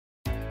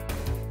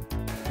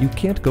You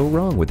can't go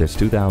wrong with this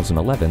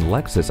 2011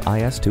 Lexus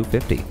IS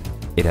 250.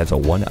 It has a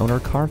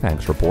one-owner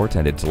Carfax report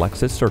and it's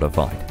Lexus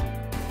Certified.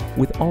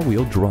 With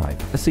all-wheel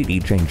drive, a CD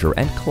changer,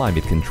 and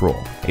climate control,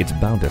 it's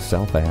bound to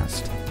sell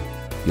fast.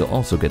 You'll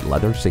also get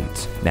leather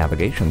seats,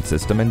 navigation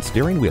system, and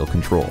steering wheel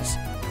controls.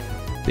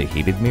 The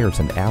heated mirrors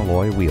and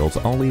alloy wheels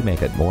only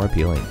make it more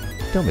appealing.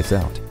 Don't miss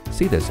out.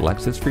 See this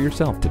Lexus for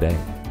yourself today.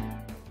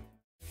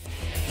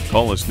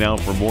 Call us now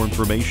for more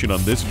information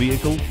on this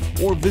vehicle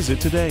or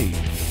visit today.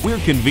 We're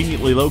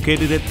conveniently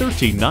located at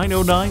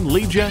 13909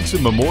 Lee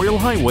Jackson Memorial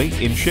Highway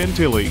in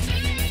Chantilly.